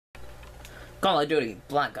Call of Duty,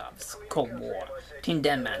 Black Ops, Cold War, Team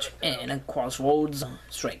Deathmatch, and CROSSROADS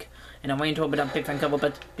Strike. And I'm waiting to open up Big Fan Couple,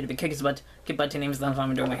 but it'll be kick his butt, get butt to names, that's what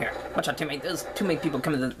I'm doing right here. Watch out, teammate, there's too many people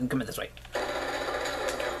coming this way.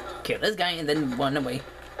 Kill this guy and then run away.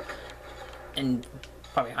 And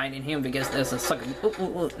probably hide in here because there's a sucker.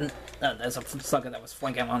 There's a sucker that was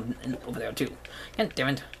flanking on over there too. God damn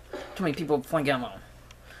it. Too many people flanking on.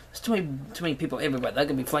 There's too many people everywhere. They're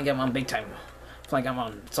gonna be flanking on big time. Flanking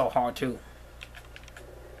on so hard too.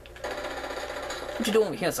 What you doing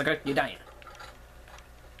over here, sucker? You're dying.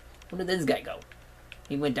 Where did this guy go?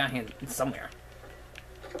 He went down here somewhere.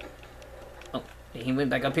 Oh, he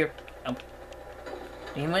went back up here? Nope.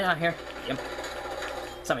 He went out here? Yep.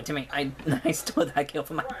 Sorry, teammate. I stole that kill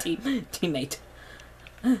from my teammate.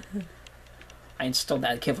 I stole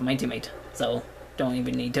that kill from my teammate, so don't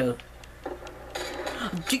even need to.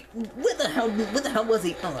 Gee, where the hell was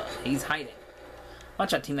he? Oh, he's hiding.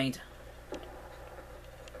 Watch out, teammate.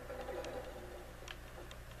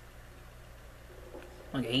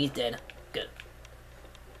 Okay, he's dead. Good.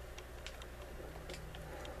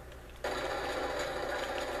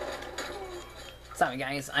 Sorry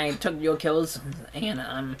guys, I took your kills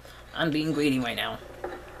and I'm being greedy right now.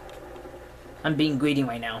 I'm being greedy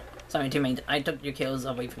right now. Sorry teammate, I took your kills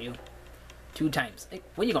away from you 2 times. Hey,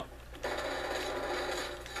 where you going?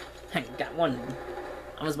 I got 1.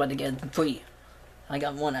 I was about to get 3. I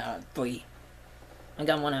got 1 out of 3. I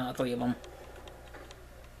got 1 out of 3 of them.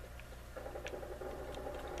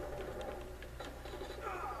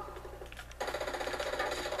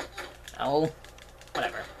 Oh,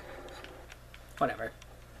 whatever. Whatever.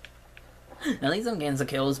 At least I'm getting some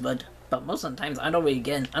kills, but most of the times I don't really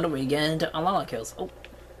get into a lot of kills. Oh,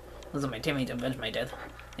 this is my teammate to avenge my death.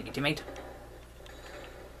 Thank you, teammate.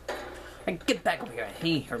 Hey, get back over here.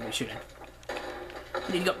 He heard me shooting.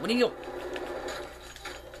 Where did you go? Where did you go?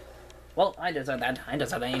 Well, I deserve that. I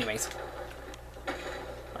deserve that anyways.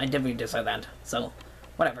 I definitely deserve that. So,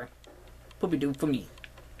 whatever. Poopy doo for me.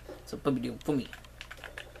 So poopy doo for me.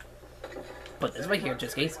 Put this right here,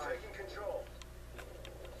 just in case.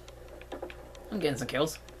 I'm getting some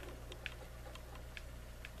kills.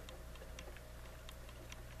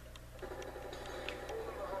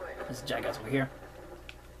 This jackass over here.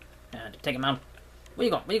 And take him out. Where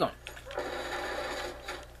you going? Where you going?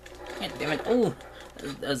 God damn it. Oh,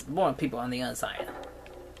 there's more people on the other side.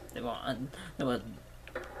 They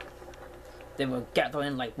were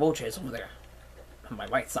gathering like vultures over there. On my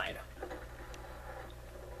right side.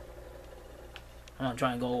 I'm gonna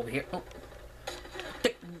try and go over here. Oh.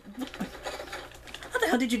 How the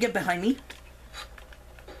hell did you get behind me?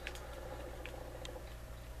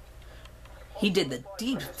 He did the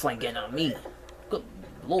deep flanking on me. Good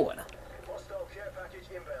lord.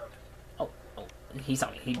 Oh, he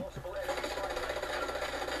saw me. He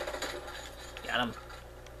got him.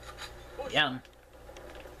 Got him.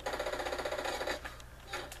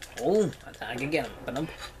 Oh, I thought I could get him, but nope.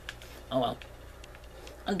 Oh well.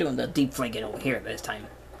 I'm doing the deep flanking over here this time.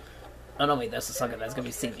 Oh no, wait, that's the sucker that's gonna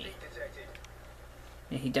be seeing me.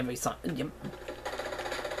 Yeah, he definitely saw. Yep.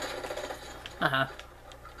 I'll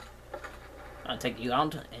take you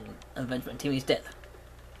out and avenge my teammate's death.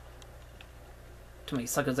 Too many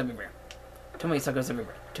suckers everywhere. Too many suckers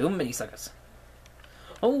everywhere. Too many suckers.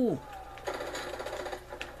 Oh!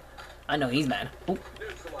 I know he's mad. Oh!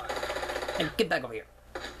 Hey, get back over here.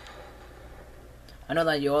 I know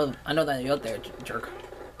that you're out there, jerk.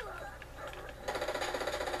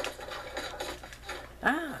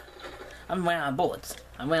 Ah! I'm running out of bullets.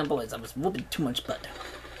 I was whooping too much butt.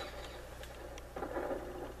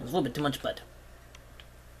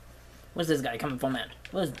 Where's this guy coming from, man?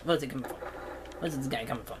 Where's he coming from? Where's this guy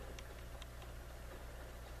coming from?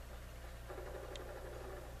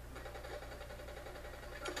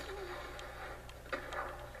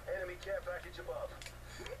 Enemy care package above.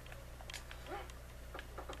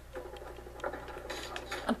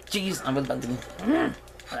 Oh, jeez, I was about to...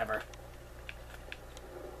 Whatever.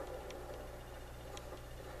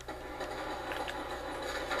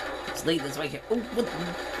 Let's leave this right here. Oh, what?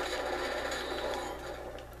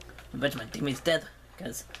 I bet my teammate's dead,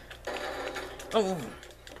 because... Oh!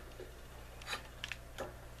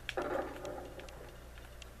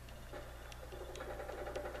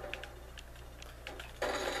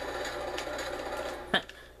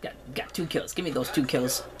 Got 2 kills. Give me those 2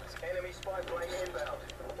 kills. Enemy spy plane inbound.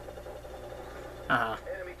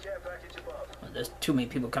 Enemy care package above. Well, there's too many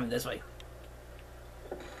people coming this way.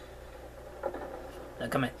 They're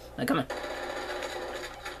coming. They're coming.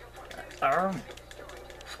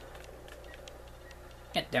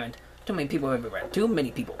 God damn it. Too many people everywhere. Too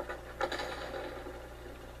many people.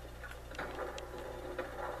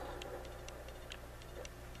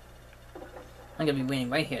 I'm gonna be waiting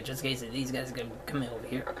right here just in case these guys are gonna come in over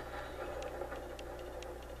here.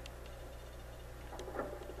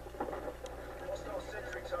 Hostile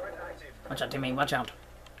sentry turret active. Watch out, teammate, watch out.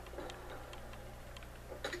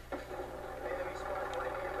 Enemy spy plane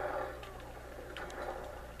inbound.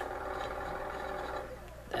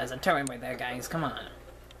 There's a turret right there, guys. Come on.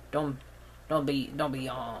 Don't be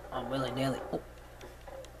all willy-nilly. Oh.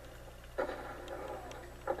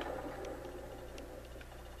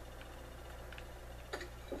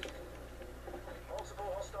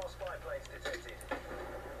 Multiple hostile spy planes detected.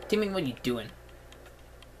 Teammate, what are you doing?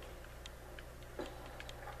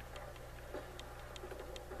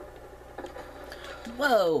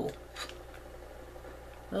 Whoa!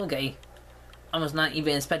 Okay. I was not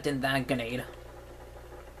even expecting that grenade.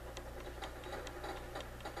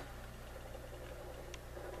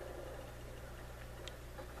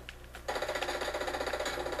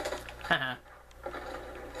 Haha.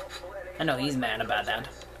 Multiple enemy I know he's spy mad plane about that.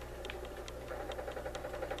 contacts.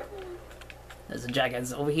 There's a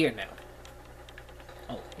jackass over here now.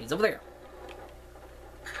 Oh, he's over there.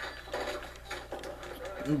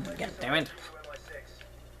 God damn it. To MI6.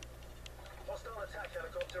 Hostile attack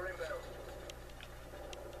helicopter inbound.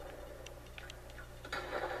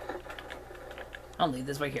 I'll leave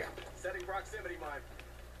this right here. Setting proximity mine.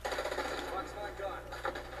 Box mine gone.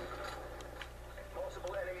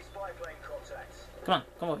 Multiple enemy spy plane contacts. Come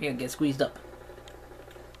over here and get squeezed up.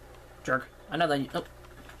 Jerk. I know that you... Oh.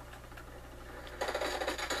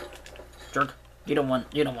 Jerk. You don't want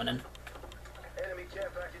in. Enemy care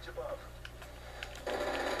package above.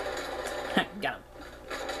 Got him.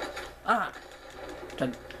 Ah!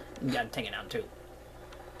 Got him taken out too.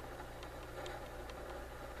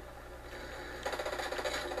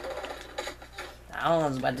 I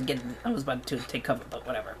was about to take cover, but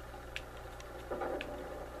whatever.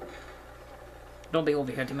 Don't be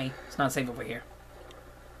over here to me. It's not safe over here.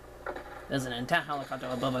 There's an entire helicopter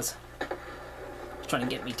above us. It's trying to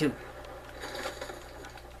get me too.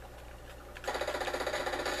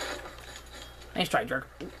 Nice try, jerk.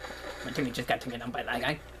 My teammate just got taken out by that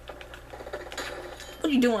guy. What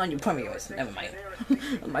are you doing on your premieres? Never mind.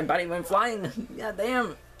 My body went flying. God damn.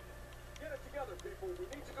 Get it together, people. We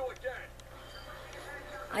need to go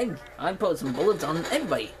again. I put some bullets on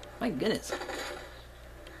everybody. My goodness.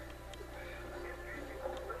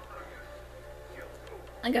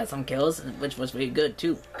 I got some kills, which was really good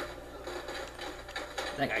too.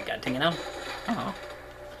 That guy got taken out. Uh-huh.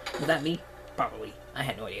 Was that me? Probably. I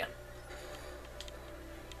had no idea.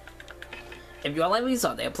 If you all like what you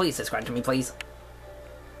saw there, please subscribe to me, please.